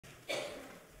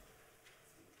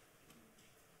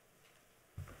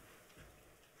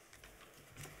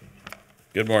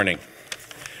Good morning.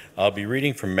 I'll be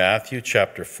reading from Matthew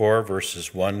chapter 4,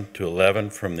 verses 1 to 11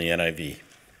 from the NIV.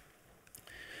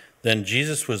 Then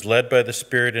Jesus was led by the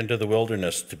Spirit into the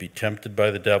wilderness to be tempted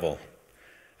by the devil.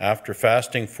 After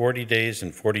fasting 40 days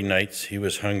and 40 nights, he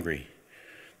was hungry.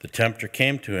 The tempter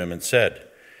came to him and said,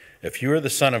 "If you are the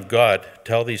Son of God,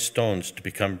 tell these stones to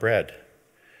become bread."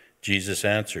 Jesus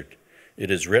answered,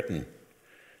 "It is written,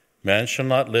 'Man shall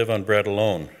not live on bread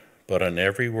alone, but on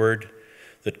every word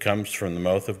that comes from the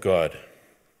mouth of God.'"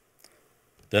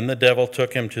 Then the devil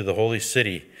took him to the holy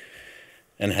city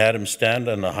and had him stand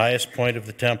on the highest point of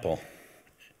the temple.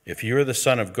 "If you are the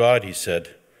Son of God," he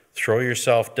said, "throw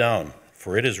yourself down,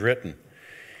 for it is written,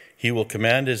 'He will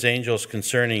command his angels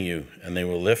concerning you, and they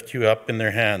will lift you up in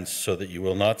their hands so that you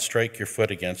will not strike your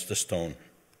foot against a stone.'"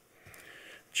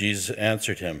 Jesus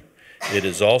answered him, "It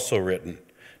is also written,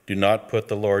 'Do not put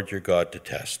the Lord your God to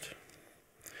test.'"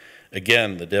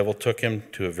 Again, the devil took him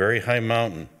to a very high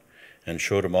mountain and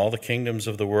showed him all the kingdoms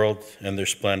of the world and their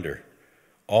splendor.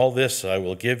 "All this I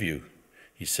will give you,"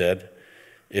 he said,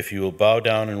 "if you will bow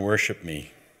down and worship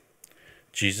me."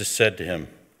 Jesus said to him,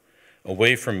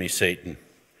 "Away from me, Satan,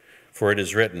 for it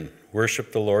is written,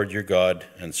 'Worship the Lord your God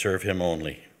and serve him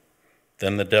only.'"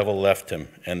 Then the devil left him,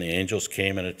 and the angels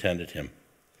came and attended him.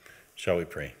 Shall we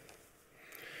pray?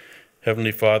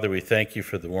 Heavenly Father, we thank you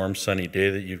for the warm, sunny day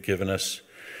that you've given us.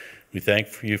 We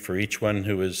thank you for each one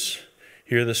who is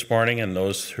here this morning and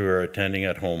those who are attending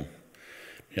at home.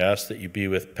 We ask that you be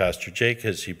with Pastor Jake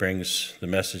as he brings the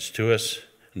message to us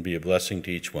and be a blessing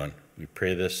to each one. We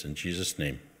pray this in Jesus'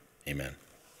 name. Amen.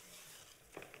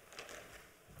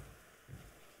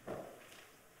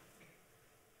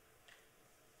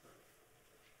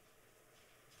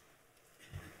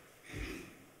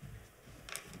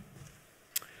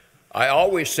 I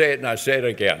always say it and I say it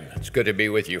again. It's good to be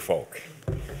with you folk.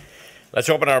 Let's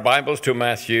open our Bibles to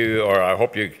Matthew, or I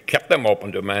hope you kept them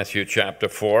open to Matthew chapter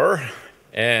 4.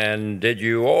 And did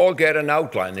you all get an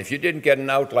outline? If you didn't get an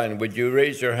outline, would you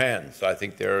raise your hands? I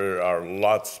think there are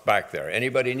lots back there.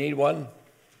 Anybody need one?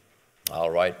 All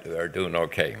right, they're doing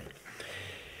okay.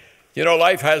 You know,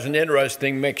 life has an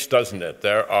interesting mix, doesn't it?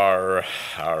 There are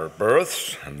our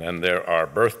births, and then there are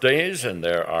birthdays, and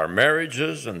there are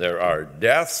marriages, and there are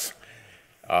deaths.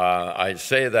 I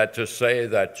say that to say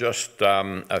that just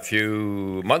a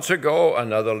few months ago,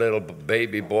 another little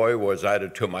baby boy was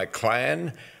added to my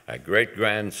clan, a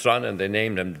great-grandson, and they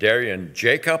named him Darian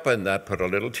Jacob, and that put a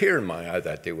little tear in my eye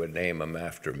that they would name him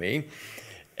after me.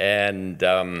 And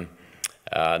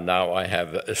now I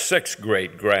have 6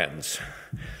 great-grands.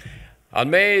 On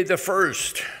May the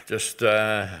 1st, just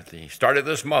the start of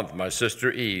this month, my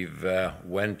sister Eve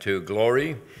went to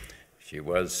glory. She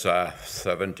was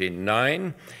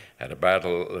 79, had a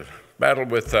battle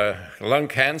with lung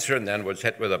cancer, and then was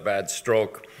hit with a bad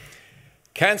stroke.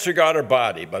 Cancer got her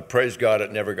body, but praise God,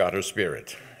 it never got her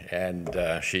spirit. And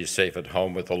she's safe at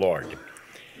home with the Lord.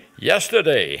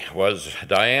 Yesterday was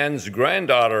Diane's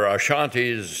granddaughter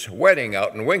Ashanti's wedding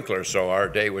out in Winkler, so our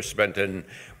day was spent in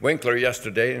Winkler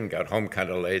yesterday and got home kind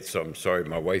of late, so I'm sorry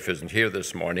my wife isn't here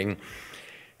this morning.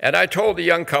 And I told the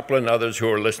young couple and others who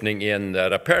were listening in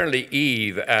that apparently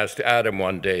Eve asked Adam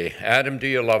one day, "Adam, do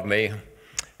you love me?"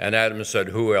 And Adam said,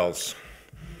 "Who else?"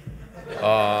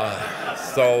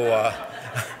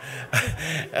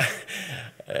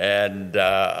 And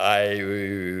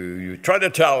I try to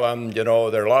tell them, you know,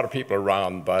 there are a lot of people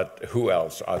around, but who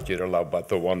else ought you to love but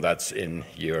the one that's in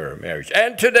your marriage?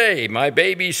 And today, my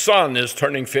baby son is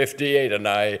turning 58, and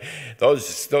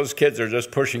those kids are just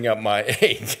pushing up my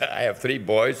age. I have 3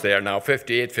 boys. They are now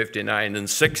 58, 59, and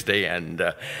 60,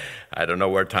 and I don't know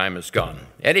where time has gone.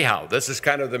 Anyhow, this is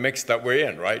kind of the mix that we're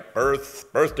in, right?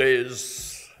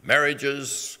 Birthdays,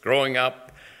 marriages, growing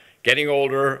up, getting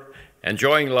older,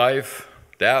 enjoying life,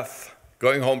 death,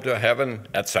 going home to heaven,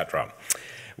 etc.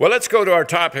 Well, let's go to our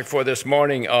topic for this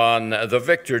morning on the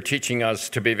victor teaching us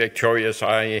to be victorious.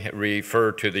 I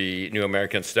refer to the New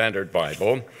American Standard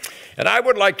Bible. And I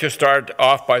would like to start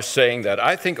off by saying that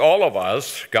I think all of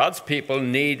us, God's people,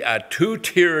 need a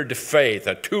 2-tiered faith,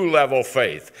 a 2-level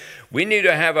faith. We need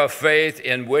to have a faith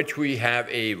in which we have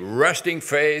a resting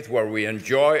faith where we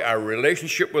enjoy our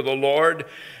relationship with the Lord.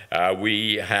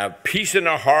 We have peace in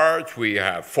our hearts. We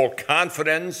have full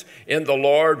confidence in the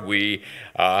Lord. We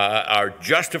are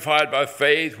justified by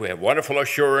faith. We have wonderful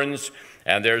assurance.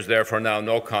 And there's therefore now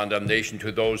no condemnation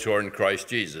to those who are in Christ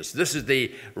Jesus. This is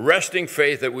the resting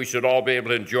faith that we should all be able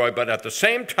to enjoy. But at the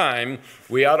same time,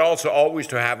 we ought also always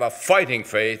to have a fighting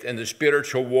faith in the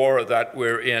spiritual war that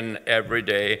we're in every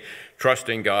day,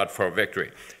 trusting God for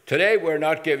victory. Today, we're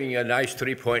not giving you a nice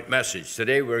 3-point message.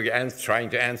 Today, we're trying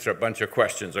to answer a bunch of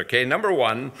questions, okay? Number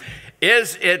one,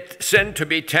 is it sin to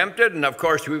be tempted? And of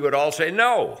course, we would all say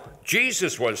no.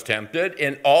 Jesus was tempted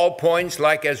in all points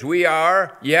like as we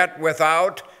are, yet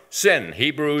without sin.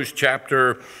 Hebrews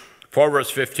chapter 4, verse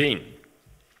 15.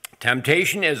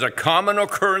 Temptation is a common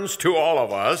occurrence to all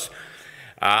of us.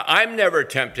 I'm never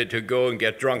tempted to go and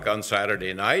get drunk on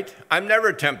Saturday night. I'm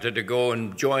never tempted to go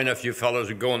and join a few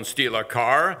fellows and go and steal a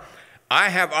car. I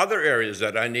have other areas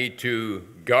that I need to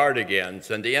guard against,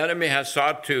 and the enemy has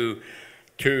sought to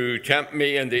tempt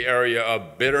me in the area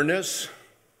of bitterness,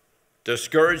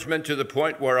 discouragement to the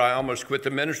point where I almost quit the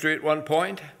ministry at one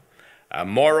point,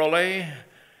 morally,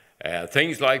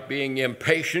 things like being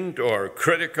impatient or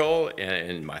critical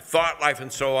in my thought life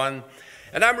and so on.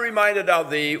 And I'm reminded of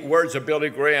the words of Billy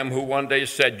Graham, who one day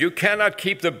said, "You cannot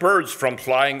keep the birds from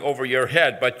flying over your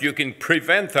head, but you can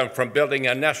prevent them from building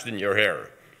a nest in your hair."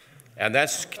 And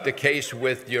that's the case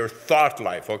with your thought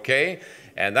life, okay?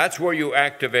 And that's where you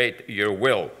activate your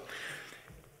will.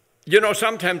 You know,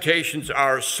 some temptations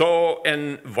are so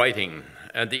inviting,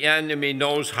 and the enemy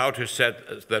knows how to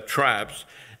set the traps.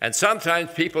 And sometimes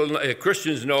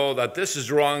Christians know that this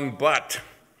is wrong, but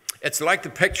it's like the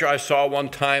picture I saw one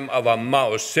time of a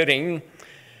mouse sitting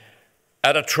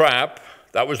at a trap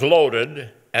that was loaded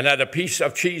and had a piece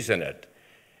of cheese in it.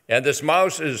 And this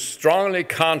mouse is strongly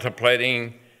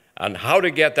contemplating on how to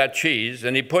get that cheese,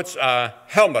 and he puts a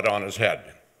helmet on his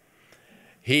head.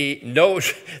 He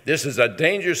knows this is a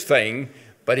dangerous thing,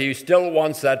 but he still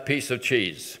wants that piece of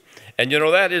cheese. And you know,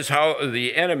 that is how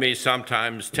the enemy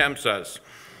sometimes tempts us.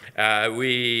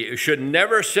 We should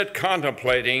never sit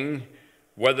contemplating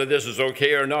whether this is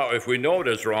okay or not if we know it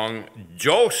is wrong.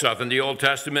 Joseph in the Old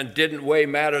Testament didn't weigh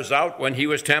matters out. When he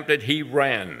was tempted, he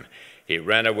ran. He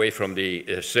ran away from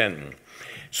the sin.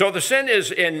 So the sin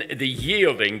is in the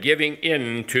yielding, giving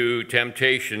in to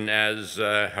temptation, as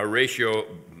Horatio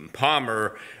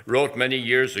Palmer wrote many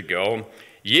years ago.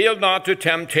 "Yield not to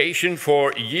temptation,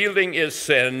 for yielding is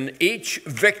sin. Each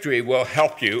victory will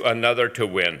help you another to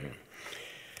win."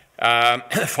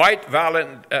 Fight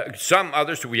valiantly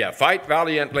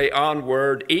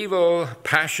onward, evil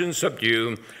passions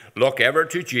subdue. Look ever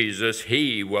to Jesus,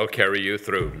 he will carry you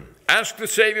through. Ask the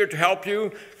Savior to help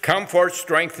you, comfort,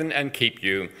 strengthen, and keep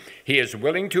you. He is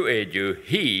willing to aid you.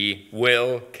 He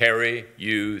will carry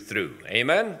you through.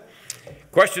 Amen?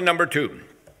 Question number 2.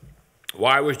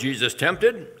 Why was Jesus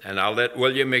tempted? And I'll let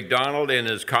William MacDonald in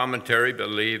his commentary,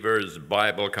 Believer's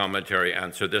Bible Commentary,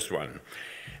 answer this one.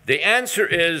 The answer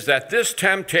is that this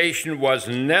temptation was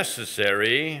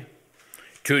necessary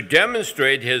to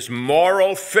demonstrate his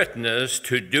moral fitness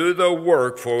to do the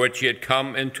work for which he had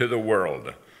come into the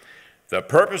world. The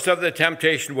purpose of the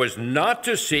temptation was not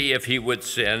to see if he would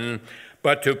sin,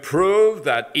 but to prove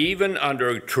that even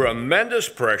under tremendous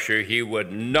pressure, he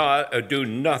would not do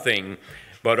nothing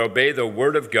but obey the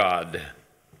word of God.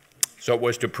 So it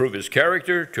was to prove his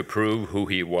character, to prove who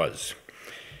he was.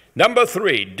 Number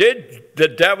 3, did the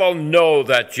devil know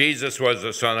that Jesus was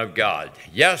the Son of God?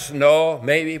 Yes, no,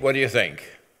 maybe. What do you think?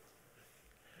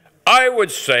 I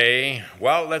would say,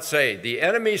 well, let's say the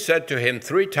enemy said to him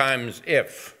 3 times,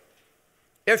 if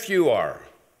you are.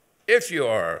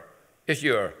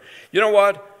 You know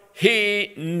what?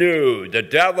 He knew, the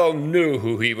devil knew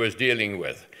who he was dealing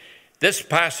with. This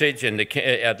passage,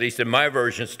 at least in my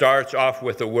version, starts off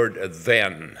with the word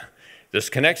then. This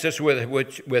connects us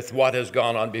with what has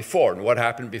gone on before. And what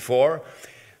happened before?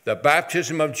 The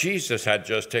baptism of Jesus had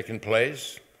just taken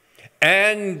place.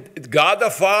 And God the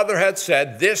Father had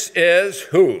said, "This is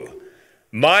who?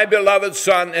 My beloved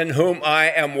Son, in whom I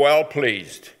am well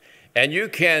pleased." And you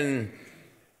can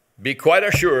be quite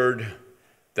assured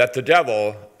that the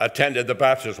devil attended the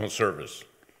baptismal service.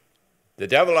 The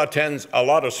devil attends a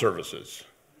lot of services.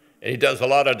 And he does a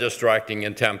lot of distracting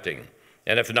and tempting.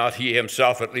 And if not he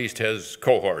himself, at least his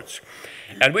cohorts.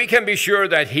 And we can be sure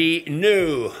that he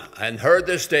knew and heard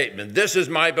this statement, "This is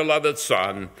my beloved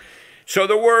Son." So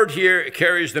the word here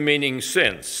carries the meaning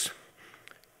since.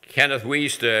 Kenneth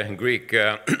Wiest, a Greek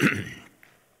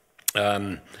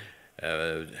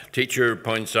teacher,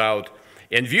 points out,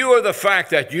 in view of the fact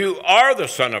that you are the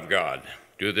Son of God,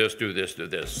 do this, do this, do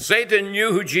this. Satan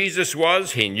knew who Jesus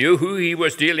was. He knew who he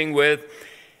was dealing with.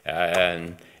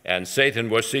 And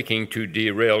Satan was seeking to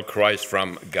derail Christ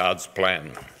from God's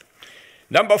plan.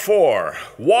 Number 4,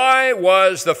 why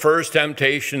was the first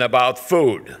temptation about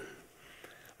food?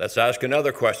 Let's ask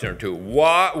another question or two.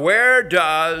 Where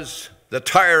does the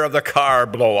tire of the car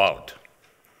blow out?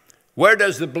 Where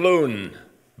does the balloon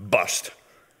bust?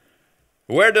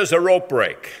 Where does the rope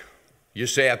break? You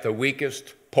say at the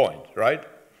weakest point, right?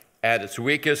 At its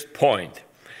weakest point.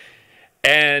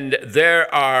 And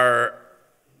there are,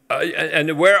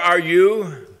 and where are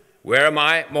you? Where am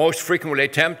I most frequently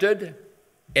tempted?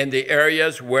 In the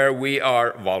areas where we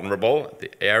are vulnerable,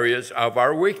 the areas of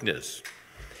our weakness.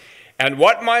 And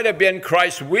what might have been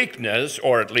Christ's weakness,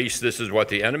 or at least this is what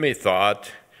the enemy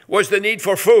thought, was the need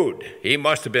for food. He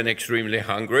must have been extremely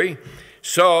hungry.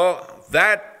 So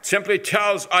that simply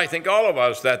tells, I think, all of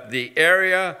us that the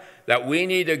area that we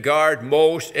need to guard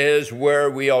most is where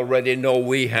we already know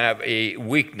we have a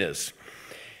weakness.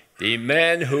 The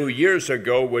man who years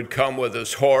ago would come with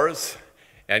his horse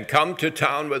and come to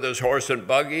town with his horse and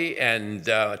buggy and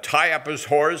tie up his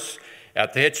horse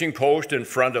at the hitching post in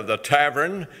front of the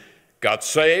tavern, got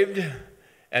saved.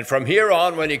 And from here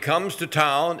on, when he comes to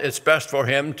town, it's best for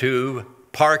him to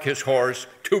park his horse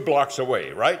 2 blocks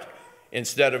away, right?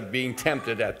 Instead of being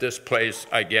tempted at this place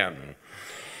again.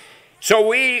 So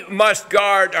we must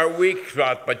guard our weak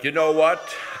spot, but you know what?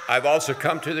 I've also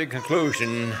come to the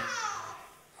conclusion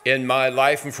in my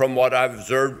life and from what I've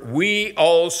observed, we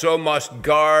also must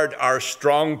guard our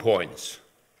strong points.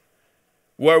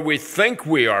 Where we think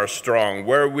we are strong,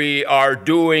 where we are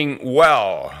doing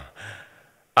well.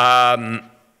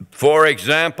 For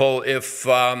example, if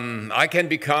I'm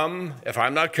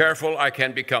not careful, I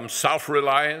can become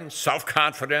self-reliant,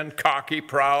 self-confident, cocky,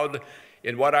 proud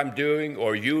in what I'm doing,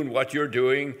 or you in what you're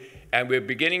doing, and we're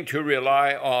beginning to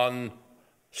rely on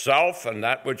self and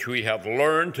that which we have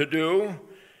learned to do.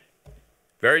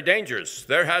 Very dangerous.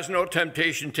 There has no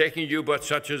temptation taking you but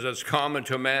such as is common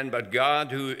to man, but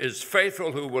God, who is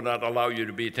faithful, who will not allow you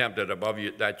to be tempted above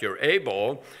you, that you're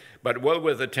able, but will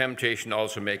with the temptation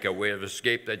also make a way of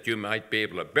escape that you might be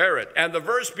able to bear it. And the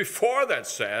verse before that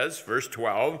says, verse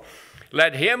 12,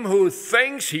 let him who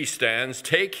thinks he stands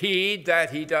take heed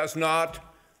that he does not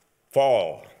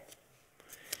fall.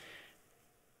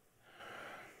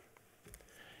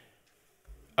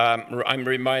 I'm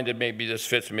reminded, maybe this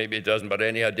fits, maybe it doesn't, but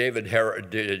anyhow, David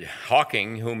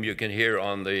Hawking, whom you can hear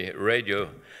on the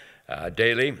radio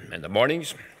daily in the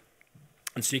mornings,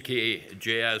 and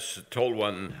CKJS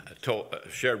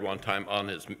shared one time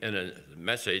in a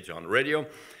message on the radio.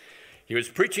 He was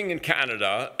preaching in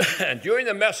Canada, and during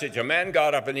the message, a man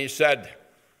got up and he said,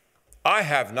 I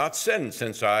have not sinned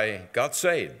since I got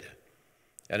saved.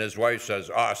 And his wife says,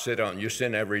 sit down, you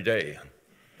sin every day.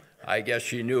 I guess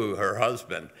she knew her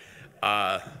husband.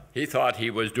 He thought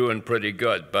he was doing pretty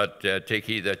good, but take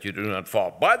heed that you do not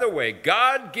fall. By the way,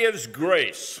 God gives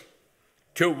grace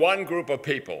to one group of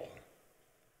people.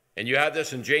 And you have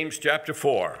this in James chapter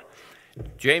 4.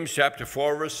 James chapter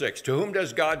 4, verse 6. To whom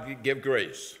does God give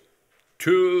grace?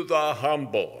 To the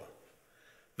humble.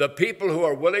 The people who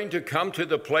are willing to come to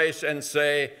the place and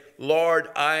say, Lord,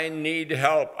 I need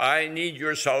help. I need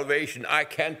your salvation. I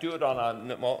can't do it on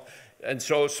a... And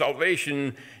so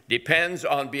salvation depends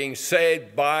on being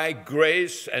saved by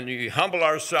grace, and we humble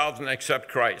ourselves and accept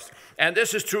Christ. And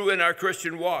this is true in our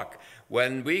Christian walk.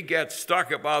 When we get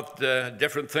stuck about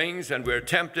different things and we're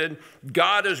tempted,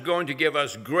 God is going to give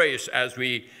us grace as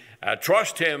we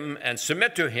trust him and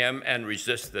submit to him and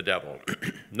resist the devil.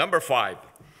 Number 5.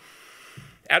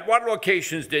 At what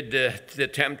locations did the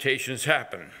temptations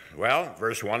happen? Well,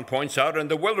 verse 1 points out in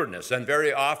the wilderness. And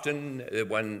very often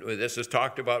when this is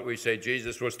talked about, we say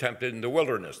Jesus was tempted in the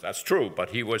wilderness. That's true, but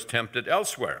he was tempted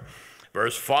elsewhere.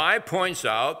 Verse 5 points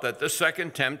out that the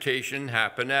second temptation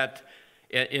happened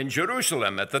in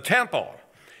Jerusalem at the temple.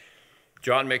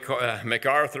 John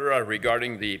MacArthur,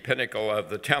 regarding the pinnacle of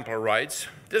the temple, writes,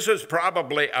 this was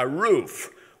probably a roof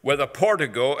with a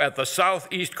portico at the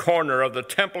southeast corner of the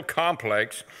temple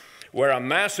complex, where a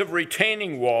massive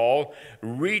retaining wall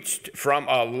reached from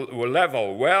a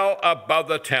level well above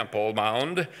the temple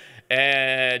mound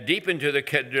and deep into the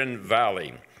Kidron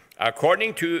Valley.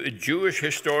 According to Jewish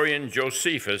historian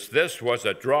Josephus, this was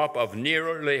a drop of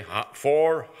nearly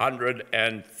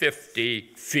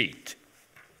 450 feet.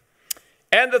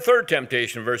 And the third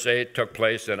temptation, verse 8, took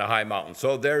place in a high mountain.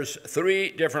 So there's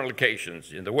 3 different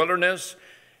locations: in the wilderness,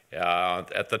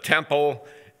 at the temple,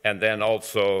 and then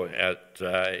also at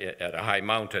a high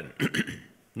mountain.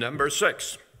 Number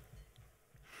 6.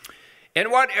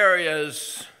 In what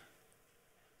areas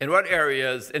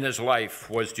in his life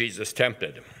was Jesus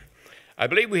tempted? I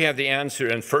believe we have the answer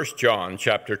in 1 John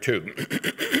chapter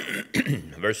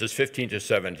 2, verses 15 to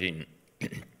 17.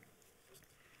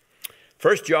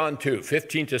 1 John 2,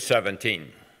 15 to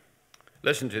 17.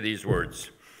 Listen to these words.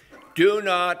 Do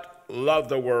not love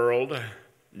the world,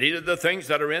 neither the things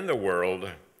that are in the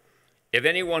world. If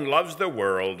anyone loves the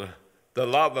world, the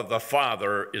love of the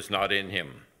Father is not in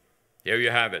him. Here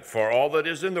you have it. For all that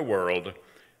is in the world,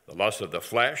 the lust of the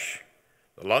flesh,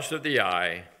 the lust of the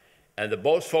eye, and the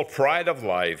boastful pride of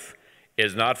life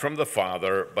is not from the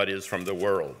Father, but is from the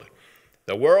world.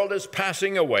 The world is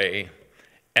passing away,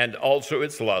 and also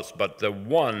its lust, but the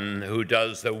one who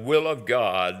does the will of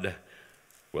God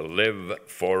will live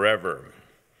forever.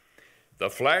 The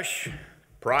flesh,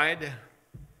 pride,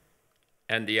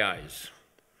 and the eyes.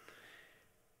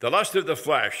 The lust of the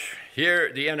flesh.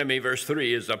 Here the enemy, verse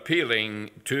 3, is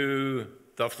appealing to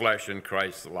the flesh in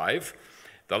Christ's life.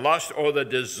 The lust or the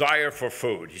desire for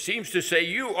food. He seems to say,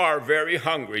 you are very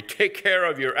hungry. Take care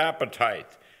of your appetite.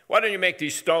 Why don't you make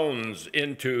these stones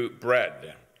into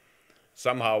bread?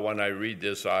 Somehow when I read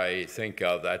this, I think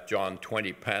of that John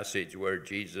 20 passage where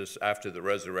Jesus, after the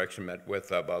resurrection, met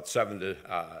with about 7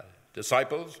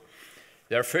 disciples.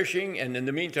 They're fishing, and in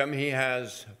the meantime, he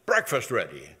has breakfast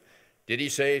ready. Did he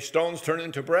say stones turn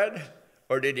into bread,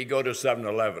 or did he go to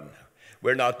 7-Eleven?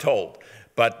 We're not told.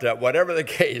 But whatever the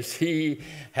case, he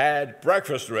had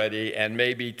breakfast ready and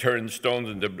maybe turned stones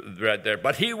into bread there.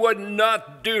 But he would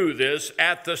not do this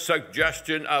at the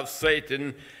suggestion of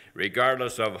Satan,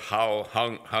 regardless of how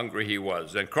hungry he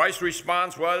was. And Christ's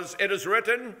response was, it is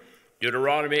written,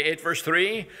 Deuteronomy 8, verse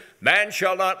 3, man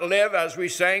shall not live, as we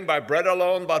sang, by bread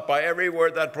alone, but by every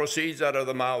word that proceeds out of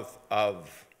the mouth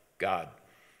of God.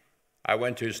 I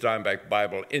went to Steinbach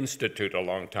Bible Institute a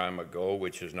long time ago,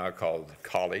 which is now called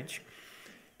college.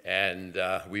 And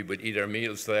we would eat our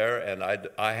meals there, and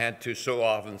I had to so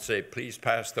often say, please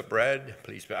pass the bread.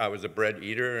 Please. I was a bread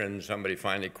eater, and somebody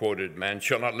finally quoted, man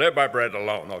shall not live by bread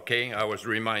alone, okay? I was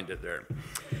reminded there.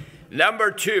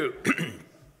 Number 2,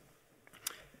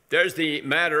 there's the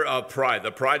matter of pride,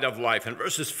 the pride of life. In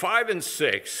verses 5 and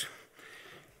 6,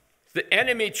 the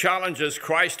enemy challenges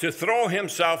Christ to throw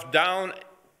himself down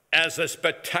as a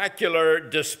spectacular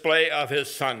display of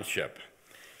his sonship.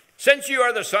 Since you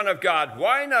are the Son of God,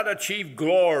 why not achieve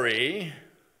glory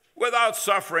without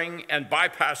suffering and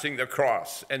bypassing the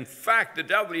cross? In fact, the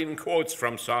devil even quotes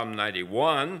from Psalm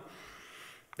 91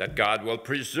 that God will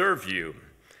preserve you.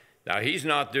 Now, he's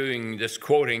not doing this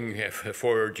quoting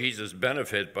for Jesus'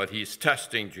 benefit, but he's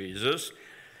testing Jesus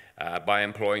by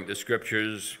employing the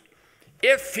scriptures.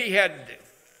 If he had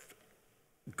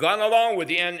gone along with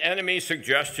the enemy's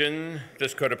suggestion,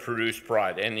 this could have produced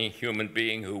pride. Any human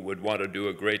being who would want to do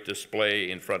a great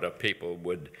display in front of people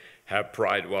would have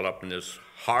pride well up in his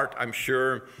heart, I'm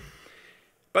sure.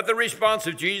 But the response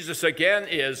of Jesus again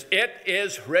is, it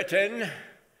is written,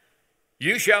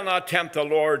 you shall not tempt the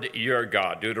Lord your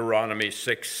God, Deuteronomy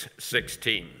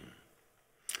 6:16.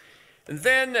 And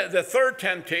then the third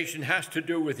temptation has to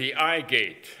do with the eye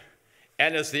gate.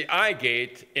 And it's the eye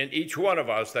gate in each one of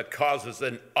us that causes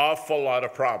an awful lot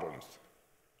of problems.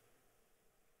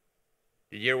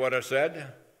 Did you hear what I said?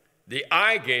 The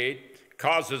eye gate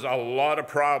causes a lot of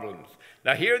problems.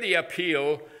 Now here the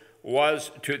appeal was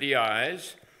to the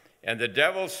eyes, and the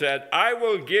devil said, I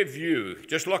will give you,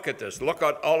 just look at this, look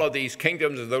at all of these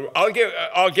kingdoms of the world.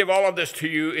 I'll give all of this to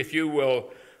you if you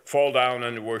will fall down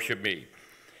and worship me.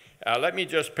 Let me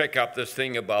just pick up this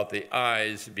thing about the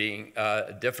eyes being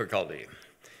a difficulty.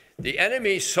 The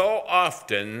enemy so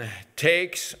often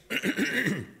takes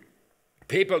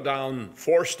people down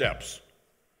 4 steps,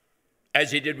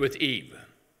 as he did with Eve.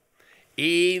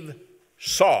 Eve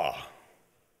saw,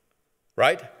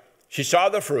 right? She saw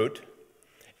the fruit,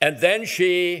 and then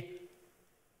she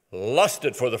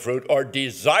lusted for the fruit or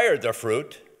desired the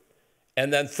fruit,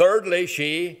 and then thirdly,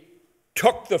 she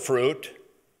took the fruit.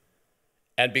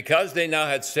 And because they now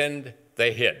had sinned,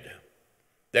 they hid.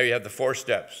 There you have the 4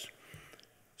 steps.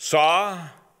 Saw,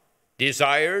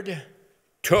 desired,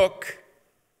 took,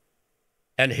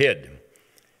 and hid.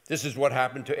 This is what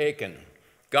happened to Achan.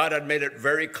 God had made it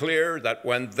very clear that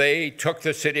when they took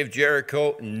the city of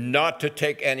Jericho, not to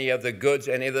take any of the goods,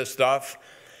 any of the stuff.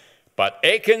 But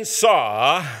Achan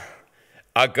saw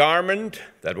a garment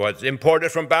that was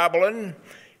imported from Babylon.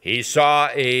 He saw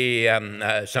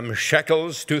some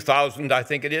shekels, 2,000, I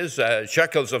think it is,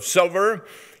 shekels of silver.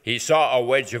 He saw a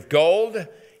wedge of gold.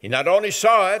 He not only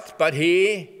saw it, but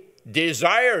he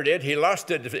desired it. He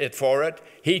lusted it for it.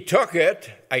 He took it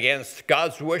against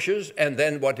God's wishes, and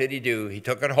then what did he do? He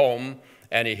took it home,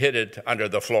 and he hid it under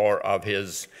the floor of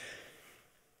his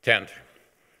tent.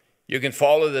 You can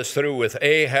follow this through with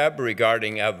Ahab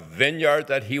regarding a vineyard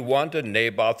that he wanted,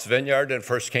 Naboth's vineyard in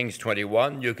 1 Kings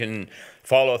 21. You can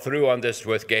follow through on this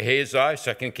with Gehazi,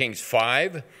 2 Kings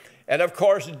 5. And of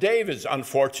course, David's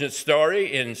unfortunate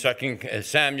story in 2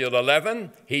 Samuel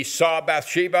 11. He saw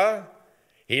Bathsheba,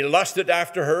 he lusted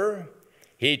after her,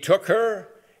 he took her,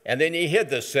 and then he hid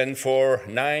the sin for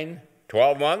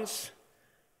 12 months.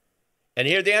 And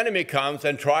here the enemy comes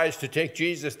and tries to take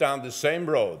Jesus down the same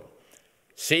road.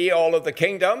 see all of the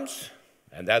kingdoms,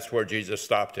 and that's where Jesus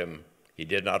stopped him. He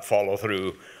did not follow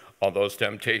through on those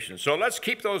temptations. So let's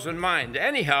keep those in mind.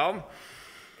 Anyhow,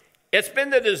 it's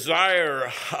been the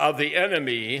desire of the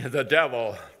enemy, the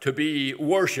devil, to be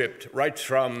worshipped right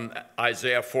from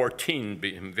Isaiah 14,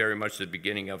 being very much the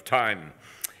beginning of time.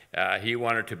 He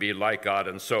wanted to be like God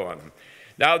and so on.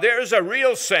 Now, there's a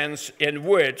real sense in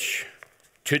which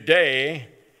today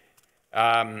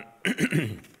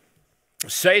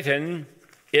Satan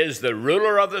is the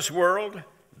ruler of this world,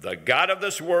 the god of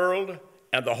this world,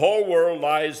 and the whole world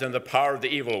lies in the power of the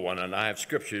evil one. And I have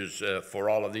scriptures for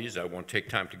all of these. I won't take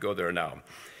time to go there now.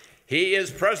 He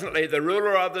is presently the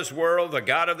ruler of this world, the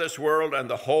god of this world, and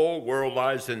the whole world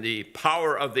lies in the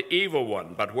power of the evil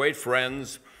one. But wait,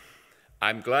 friends,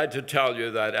 I'm glad to tell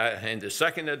you that in the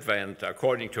second advent,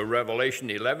 according to Revelation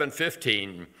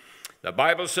 11:15, the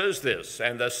Bible says this,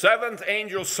 "And the seventh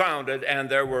angel sounded, and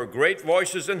there were great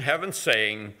voices in heaven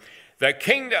saying, the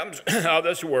kingdoms of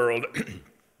this world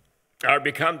are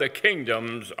become the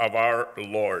kingdoms of our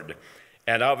Lord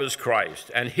and of his Christ.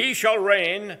 And he shall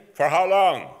reign for how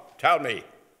long? Tell me.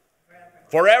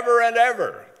 Forever and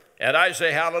ever." And I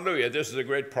say, hallelujah. This is a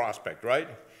great prospect, right?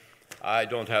 I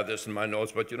don't have this in my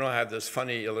notes, but I have this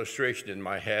funny illustration in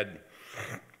my head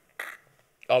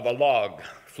of a log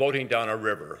floating down a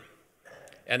river.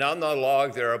 And on the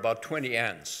log, there are about 20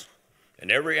 ants.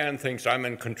 And every ant thinks, I'm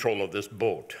in control of this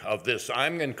boat,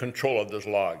 I'm in control of this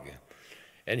log.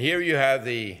 And here you have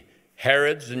the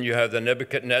Herods, and you have the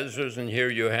Nebuchadnezzars, and here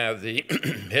you have the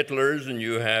Hitlers, and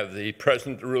you have the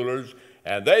present rulers,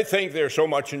 and they think they're so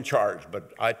much in charge.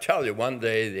 But I tell you, one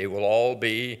day they will all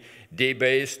be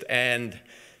debased, and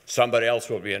somebody else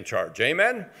will be in charge.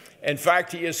 Amen? In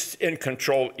fact, he is in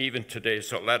control even today,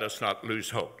 so let us not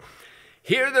lose hope.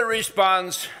 Here the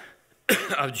response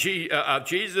of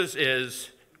Jesus is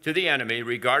to the enemy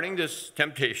regarding this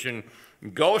temptation: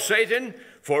 "Go, Satan,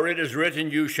 for it is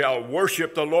written, you shall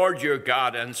worship the Lord your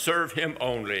God and serve him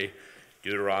only."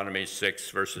 Deuteronomy 6,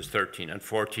 verses 13 and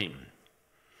 14.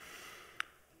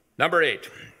 Number 8,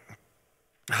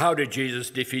 how did Jesus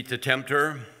defeat the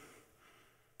tempter?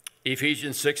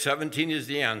 Ephesians 6:17 is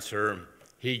the answer.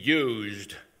 He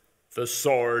used the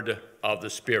sword of the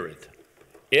Spirit.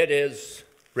 It is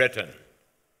written,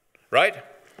 right?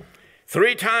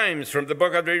 3 times from the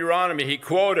book of Deuteronomy he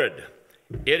quoted,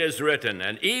 "It is written."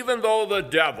 And even though the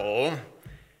devil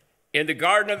in the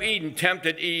Garden of Eden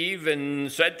tempted Eve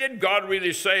and said, did God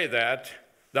really say that?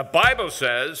 The Bible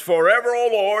says, "Forever, O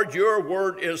Lord, your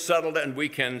word is settled," and we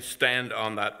can stand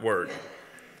on that word.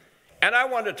 And I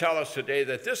want to tell us today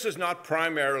that this is not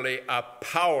primarily a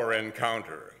power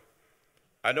encounter.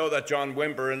 I know that John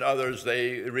Wimber and others,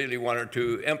 they really wanted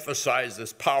to emphasize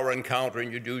this power encounter,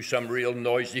 and you do some real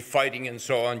noisy fighting and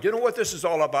so on. Do you know what this is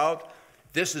all about?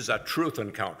 This is a truth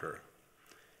encounter.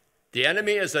 The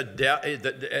enemy is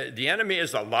the enemy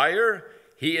is a liar.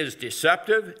 He is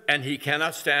deceptive, and he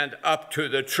cannot stand up to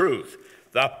the truth.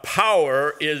 The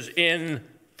power is in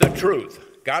the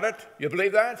truth. Got it? You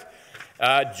believe that?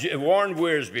 Warren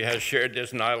Wiersbe has shared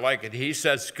this, and I like it. He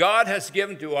says, God has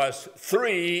given to us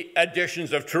 3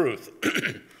 editions of truth.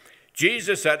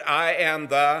 Jesus said, "I am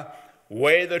the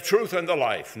way, the truth, and the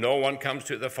life. No one comes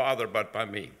to the Father but by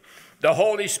me." The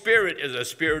Holy Spirit is a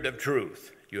spirit of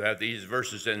truth. You have these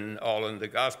verses all in the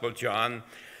Gospel of John.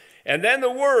 And then the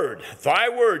Word, thy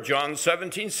word, John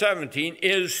 17:17,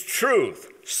 is truth.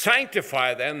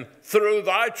 Sanctify them through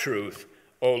thy truth,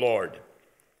 O Lord.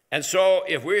 And so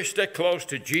if we stick close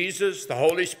to Jesus, the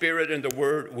Holy Spirit, and the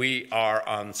Word, we are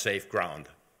on safe ground.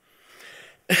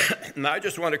 Now I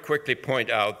just want to quickly point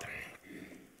out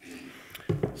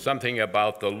something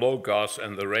about the Logos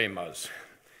and the Rhemas.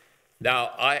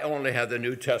 Now, I only have the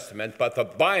New Testament, but the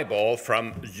Bible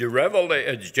from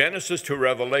Genesis to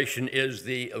Revelation is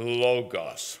the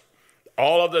Logos.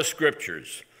 All of the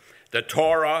scriptures, the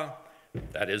Torah,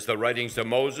 that is the writings of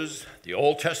Moses, the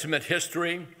Old Testament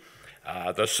history,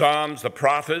 the Psalms, the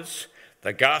prophets,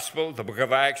 the Gospel, the book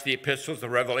of Acts, the epistles, the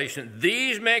Revelation,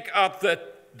 these make up the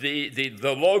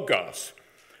Logos,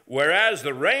 whereas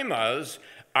the Rhemas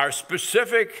are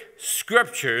specific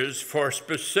scriptures for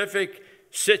specific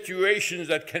situations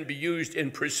that can be used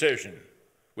in precision,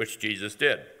 which Jesus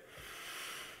did.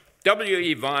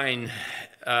 W.E. Vine,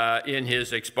 in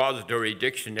his expository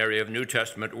dictionary of New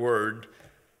Testament words,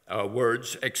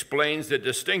 explains the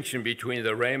distinction between the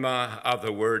Rhema of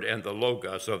the word and the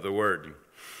Logos of the word.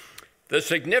 The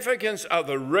significance of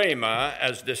the Rhema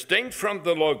as distinct from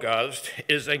the Logos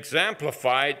is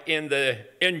exemplified in the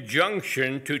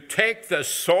injunction to take the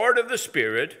sword of the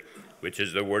Spirit, which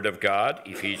is the word of God,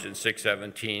 Ephesians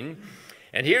 6:17,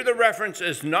 And here the reference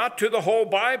is not to the whole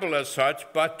Bible as such,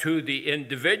 but to the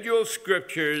individual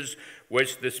scriptures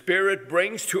which the Spirit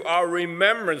brings to our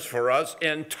remembrance for us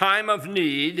in time of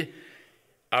need,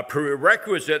 a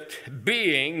prerequisite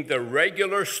being the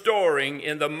regular storing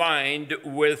in the mind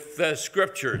with the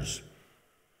scriptures.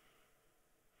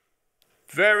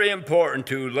 Very important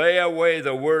to lay away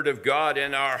the word of God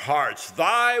in our hearts.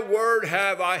 Thy word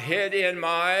have I hid in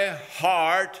my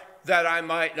heart that I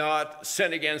might not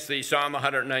sin against thee. Psalm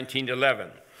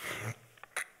 119:11.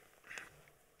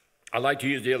 I like to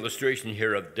use the illustration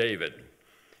here of David.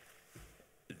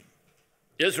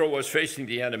 Israel was facing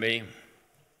the enemy,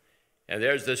 and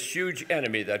there's this huge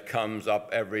enemy that comes up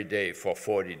every day for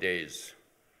 40 days.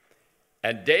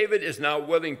 And David is now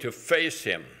willing to face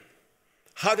him.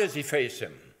 How does he face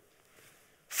him?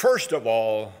 First of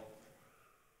all,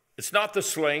 it's not the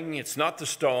sling, it's not the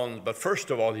stone, but first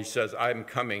of all, he says, I'm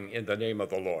coming in the name of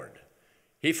the Lord.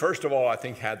 He, first of all, I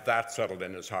think, had that settled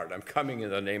in his heart. I'm coming in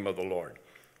the name of the Lord.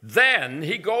 Then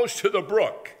he goes to the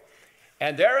brook,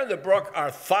 and there in the brook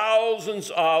are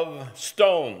thousands of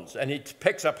stones, and he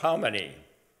picks up how many?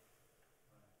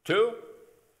 2,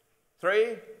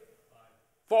 3,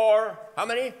 4, how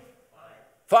many?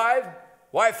 5.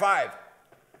 Why 5?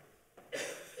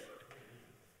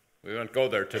 We won't go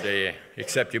there today,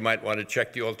 except you might want to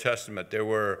check the Old Testament. There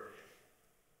were,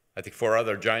 I think, 4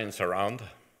 other giants around.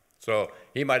 So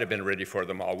he might have been ready for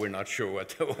them all. We're not sure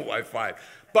why 5.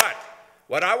 But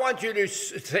what I want you to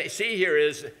see here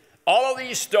is all of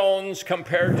these stones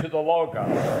compared to the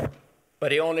Logos.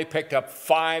 But he only picked up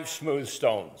 5 smooth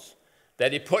stones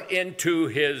that he put into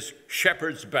his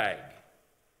shepherd's bag.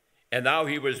 And now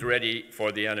he was ready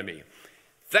for the enemy.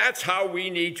 That's how we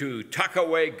need to tuck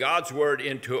away God's word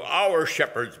into our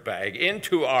shepherd's bag,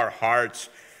 into our hearts,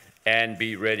 and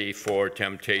be ready for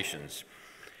temptations.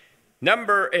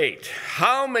 Number 8,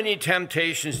 how many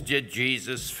temptations did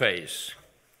Jesus face?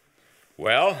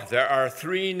 Well, there are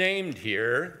 3 named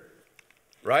here,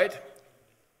 right?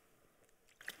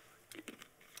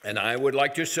 And I would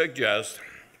like to suggest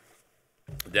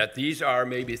that these are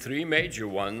maybe 3 major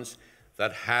ones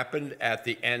that happened at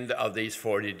the end of these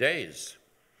 40 days.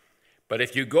 But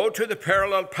if you go to the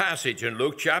parallel passage in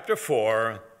Luke chapter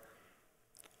 4,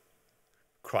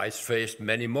 Christ faced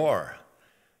many more.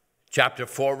 Chapter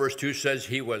 4, verse 2 says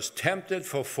he was tempted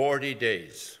for 40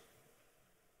 days.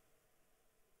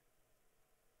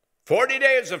 40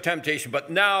 days of temptation, but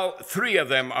now 3 of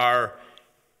them are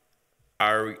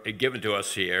given to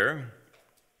us here.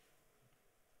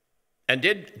 And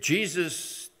did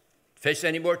Jesus face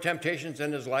any more temptations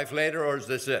in his life later, or is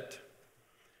this it?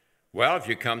 Well, if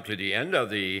you come to the end of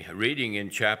the reading in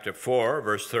chapter 4,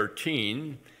 verse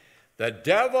 13, the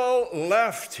devil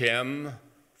left him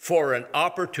for an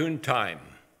opportune time.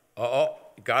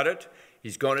 Got it?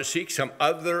 He's going to seek some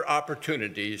other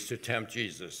opportunities to tempt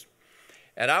Jesus.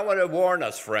 And I want to warn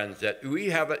us, friends, that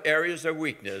we have areas of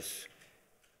weakness.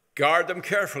 Guard them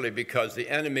carefully, because the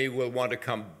enemy will want to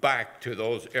come back to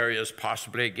those areas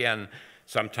possibly again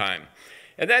sometime.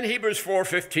 And then Hebrews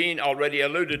 4:15 already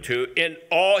alluded to,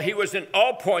 he was in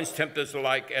all points tempted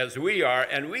alike as we are,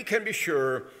 and we can be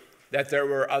sure that there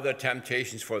were other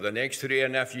temptations for the next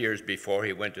 3.5 years before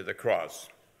he went to the cross.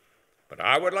 But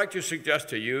I would like to suggest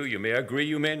to you, you may agree,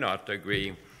 you may not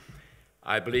agree,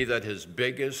 I believe that his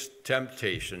biggest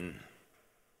temptation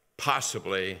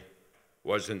possibly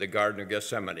was in the Garden of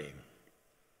Gethsemane.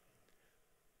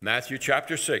 Matthew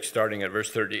chapter 6, starting at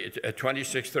verse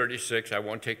 26-36, I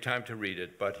won't take time to read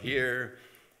it, but here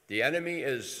the enemy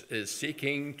is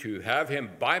seeking to have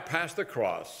him bypass the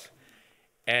cross,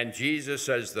 and Jesus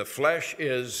says the flesh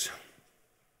is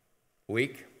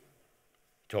weak. He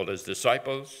told his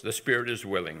disciples, the spirit is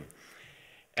willing.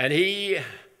 And he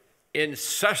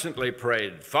incessantly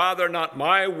prayed, Father, not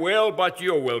my will, but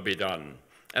your will be done.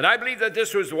 And I believe that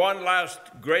this was one last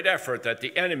great effort that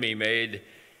the enemy made,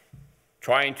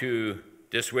 trying to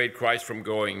dissuade Christ from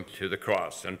going to the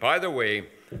cross. And by the way,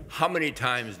 how many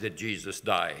times did Jesus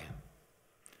die?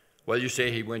 Well, you say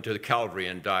he went to the Calvary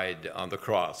and died on the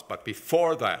cross. But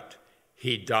before that,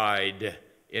 he died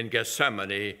in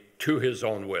Gethsemane to his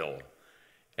own will.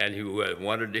 And he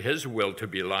wanted his will to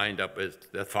be lined up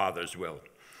with the Father's will.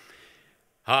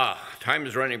 Time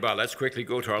is running by. Let's quickly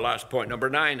go to our last point. Number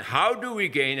 9, how do we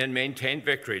gain and maintain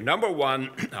victory? Number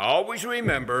 1, always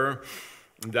remember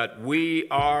that we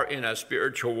are in a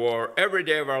spiritual war every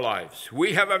day of our lives.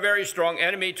 We have a very strong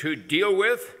enemy to deal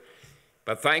with,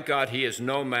 but thank God he is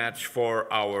no match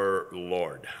for our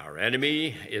Lord. Our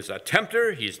enemy is a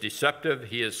tempter, he's deceptive,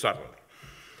 he is subtle.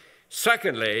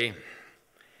 Secondly,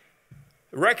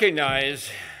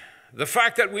 recognize the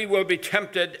fact that we will be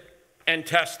tempted and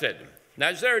tested. Now,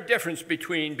 is there a difference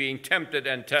between being tempted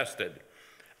and tested?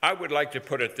 I would like to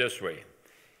put it this way.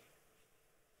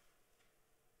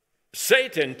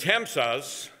 Satan tempts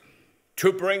us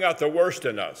to bring out the worst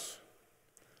in us.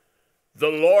 The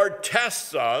Lord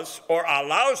tests us or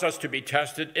allows us to be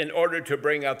tested in order to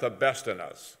bring out the best in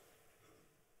us.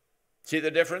 See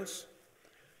the difference?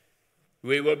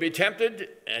 We will be tempted,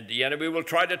 and the enemy will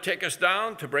try to take us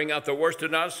down to bring out the worst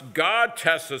in us. God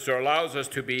tests us or allows us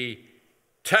to be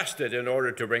tested in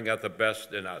order to bring out the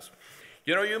best in us.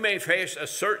 You know, you may face a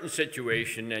certain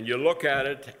situation, and you look at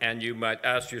it, and you might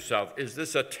ask yourself, is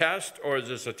this a test or is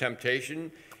this a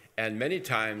temptation? And many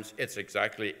times,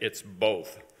 it's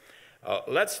both.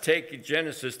 Let's take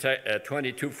Genesis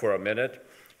 22 for a minute.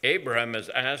 Abraham is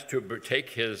asked to take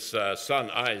his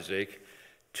son Isaac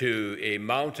to a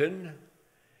mountain.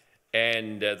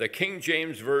 And the King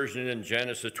James Version in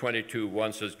Genesis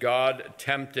 22:1 says, God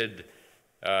tempted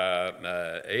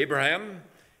Abraham,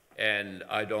 and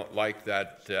I don't like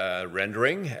that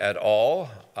rendering at all.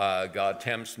 God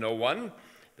tempts no one.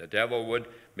 The devil would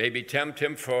maybe tempt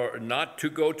him for not to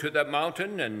go to that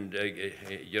mountain and,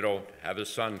 have his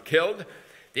son killed.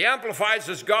 The Amplified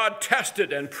says, God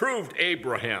tested and proved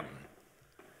Abraham.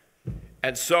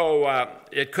 And so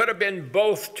it could have been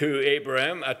both to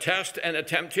Abraham, a test and a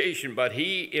temptation, but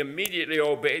he immediately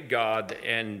obeyed God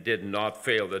and did not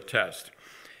fail the test.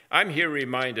 I'm here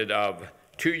reminded of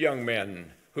two young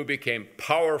men who became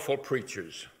powerful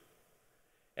preachers,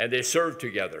 and they served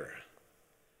together.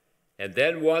 And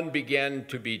then one began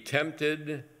to be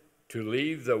tempted to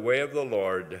leave the way of the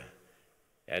Lord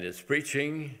and his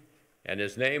preaching, and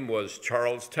his name was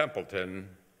Charles Templeton.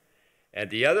 And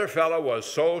the other fellow was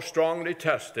so strongly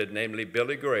tested, namely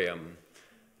Billy Graham,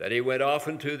 that he went off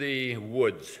into the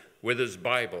woods with his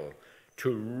Bible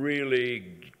to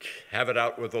really have it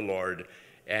out with the Lord.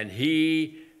 And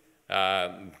he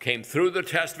came through the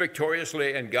test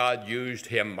victoriously, and God used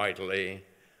him mightily.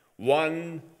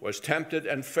 One was tempted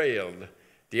and failed.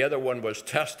 The other one was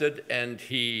tested, and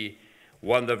he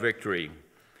won the victory.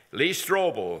 Lee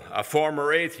Straub, a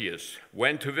former atheist,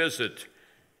 went to visit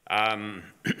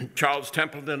Charles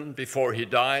Templeton before he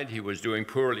died. He was doing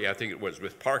poorly. I think it was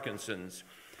with Parkinson's.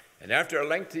 And after a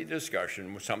lengthy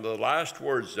discussion, some of the last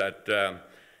words that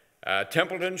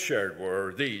Templeton shared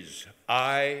were these: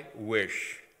 I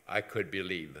wish I could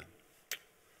believe.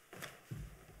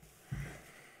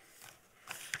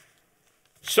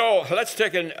 So let's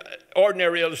take an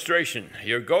ordinary illustration.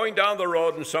 You're going down the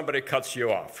road and somebody cuts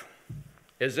you off.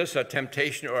 Is this a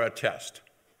temptation or a test?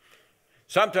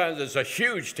 Sometimes it's a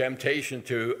huge temptation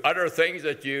to utter things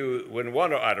that you wouldn't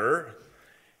want to utter.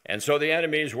 And so the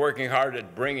enemy is working hard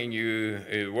at bringing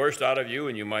the worst out of you,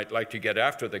 and you might like to get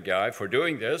after the guy for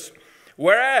doing this.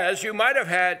 Whereas you might have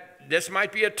had, this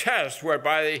might be a test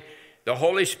whereby the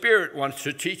Holy Spirit wants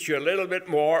to teach you a little bit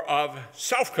more of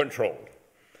self-control.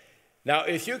 Now,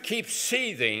 if you keep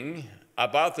seething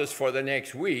about this for the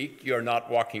next week, you're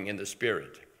not walking in the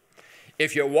Spirit.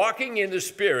 If you're walking in the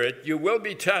Spirit, you will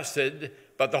be tested,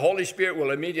 but the Holy Spirit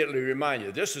will immediately remind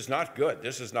you, this is not good,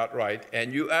 this is not right,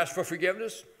 and you ask for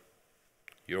forgiveness,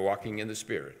 you're walking in the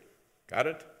Spirit. Got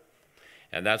it?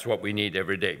 And that's what we need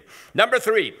every day. Number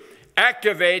 3,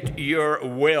 activate your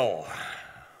will.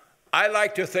 I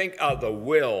like to think of the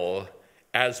will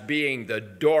as being the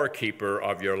doorkeeper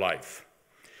of your life.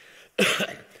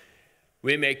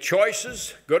 We make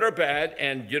choices, good or bad,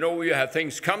 and we have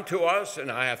things come to us,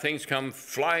 and I have things come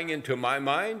flying into my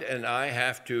mind, and I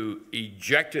have to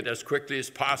eject it as quickly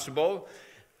as possible.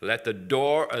 Let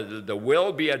the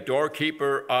will be a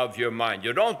doorkeeper of your mind.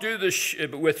 You don't do this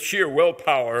with sheer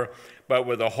willpower, but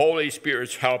with the Holy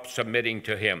Spirit's help, submitting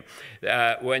to Him.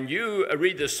 When you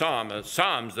read the Psalms,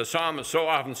 the psalmist so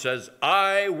often says,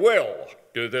 I will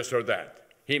do this or that.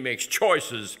 He makes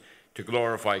choices to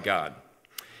glorify God.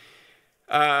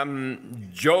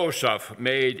 Joseph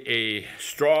made a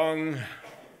strong,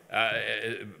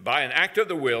 by an act of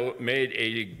the will, made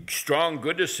a strong,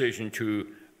 good decision to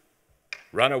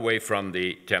run away from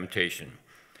the temptation.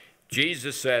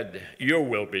 Jesus said, your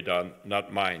will be done,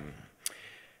 not mine.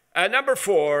 Number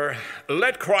 4,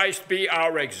 let Christ be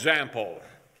our example.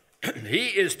 He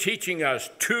is teaching us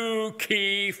 2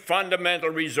 key fundamental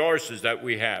resources that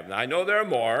we have. Now, I know there are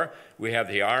more. We have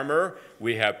the armor,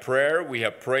 we have prayer, we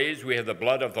have praise, we have the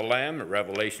blood of the Lamb,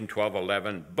 Revelation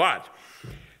 12:11. But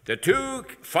the 2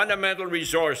 fundamental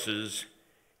resources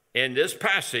in this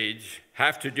passage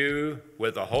have to do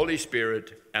with the Holy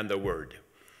Spirit and the Word.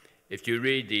 If you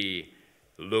read the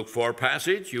Luke 4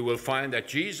 passage, you will find that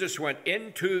Jesus went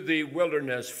into the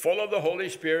wilderness full of the Holy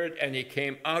Spirit, and he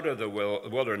came out of the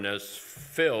wilderness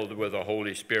filled with the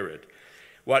Holy Spirit.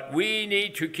 What we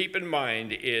need to keep in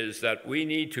mind is that we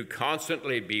need to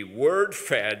constantly be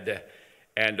word-fed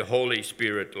and Holy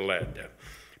Spirit-led.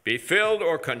 Be filled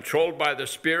or controlled by the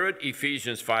Spirit,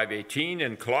 Ephesians 5:18,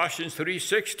 and Colossians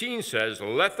 3:16 says,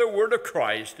 let the word of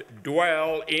Christ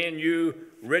dwell in you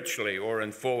richly or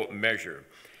in full measure.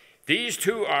 These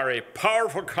two are a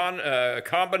powerful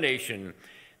combination,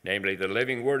 namely the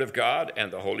living word of God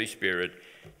and the Holy Spirit,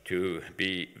 to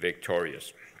be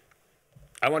victorious.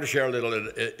 I want to share a little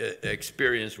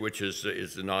experience, which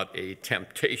is not a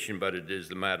temptation, but it is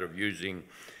the matter of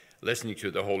listening to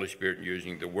the Holy Spirit and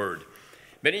using the word.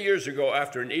 Many years ago,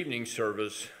 after an evening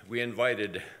service, we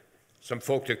invited some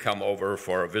folk to come over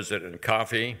for a visit and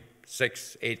coffee,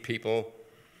 6, 8 people.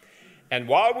 And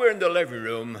while we're in the living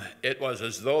room, it was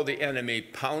as though the enemy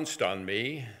pounced on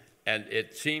me, and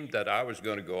it seemed that I was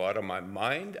going to go out of my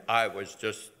mind. I was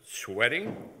just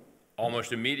sweating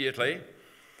almost immediately.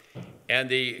 And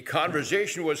the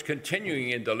conversation was continuing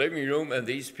in the living room, and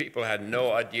these people had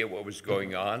no idea what was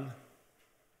going on.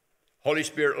 Holy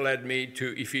Spirit led me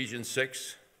to Ephesians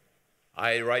 6.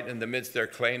 I, right in the midst there,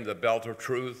 claimed the belt of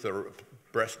truth, the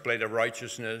breastplate of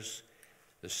righteousness,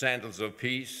 the sandals of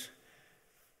peace,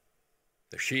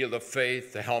 the shield of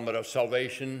faith, the helmet of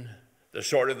salvation, the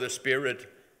sword of the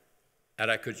Spirit.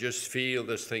 And I could just feel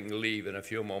this thing leave in a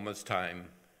few moments' time,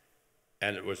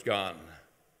 and it was gone.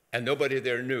 And nobody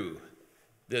there knew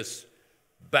this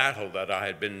battle that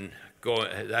had been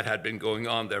going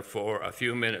on there for a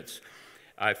few minutes.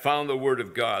 I found the Word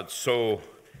of God so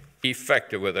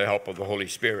effective with the help of the Holy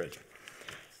Spirit.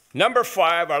 Number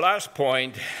 5, our last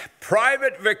point,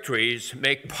 private victories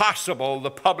make possible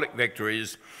the public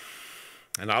victories.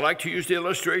 And I like to use the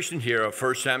illustration here of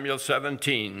 1 Samuel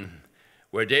 17,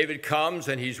 where David comes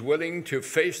and he's willing to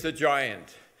face the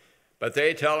giant. But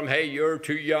they tell him, hey, you're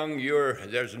too young,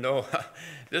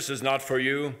 this is not for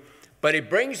you. But he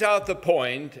brings out the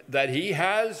point that he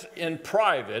has in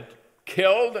private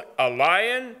killed a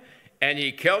lion and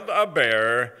he killed a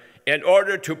bear in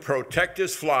order to protect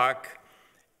his flock,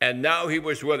 and now he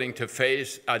was willing to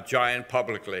face a giant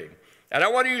publicly. And I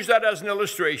want to use that as an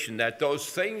illustration that those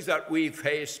things that we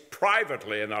face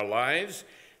privately in our lives,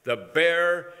 the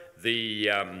bear,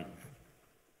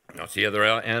 what's the other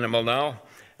animal now?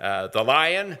 The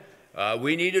lion,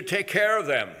 we need to take care of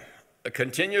them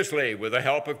continuously with the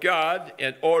help of God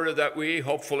in order that we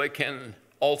hopefully can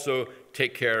also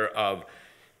take care of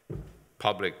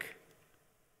public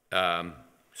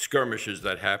skirmishes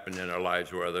that happen in our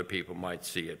lives where other people might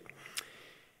see it.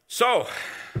 So,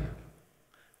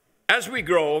 as we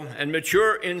grow and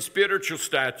mature in spiritual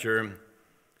stature,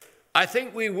 I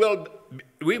think we will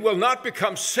not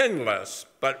become sinless,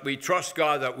 but we trust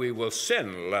God that we will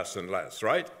sin less and less,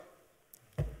 right?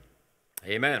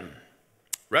 Amen.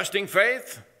 Resting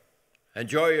faith,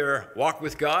 enjoy your walk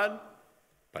with God,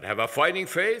 but have a fighting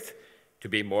faith to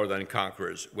be more than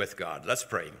conquerors with God. Let's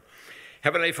pray.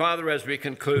 Heavenly Father, as we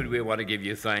conclude, we want to give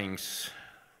you thanks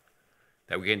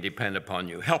that we can depend upon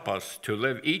you. Help us to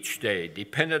live each day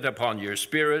dependent upon your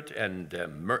Spirit and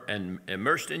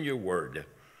immersed in your word.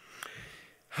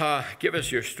 Give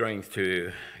us your strength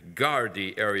to guard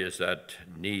the areas that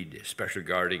need special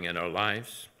guarding in our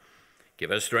lives.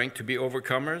 Give us strength to be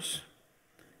overcomers.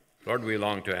 Lord, we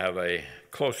long to have a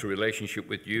closer relationship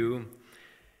with you,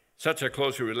 such a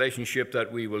closer relationship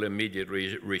that we will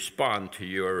immediately respond to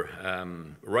your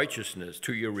righteousness,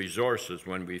 to your resources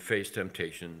when we face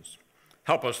temptations.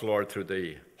 Help us, Lord, through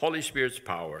the Holy Spirit's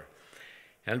power,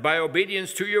 and by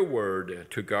obedience to your word,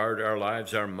 to guard our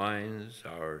lives, our minds,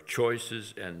 our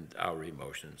choices, and our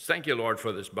emotions. Thank you, Lord,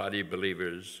 for this body of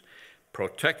believers.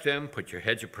 Protect them, put your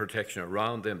hedge of protection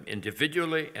around them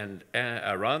individually and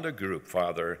around a group,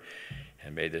 Father.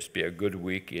 And may this be a good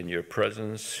week in your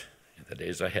presence in the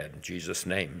days ahead. In Jesus'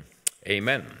 name,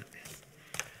 amen.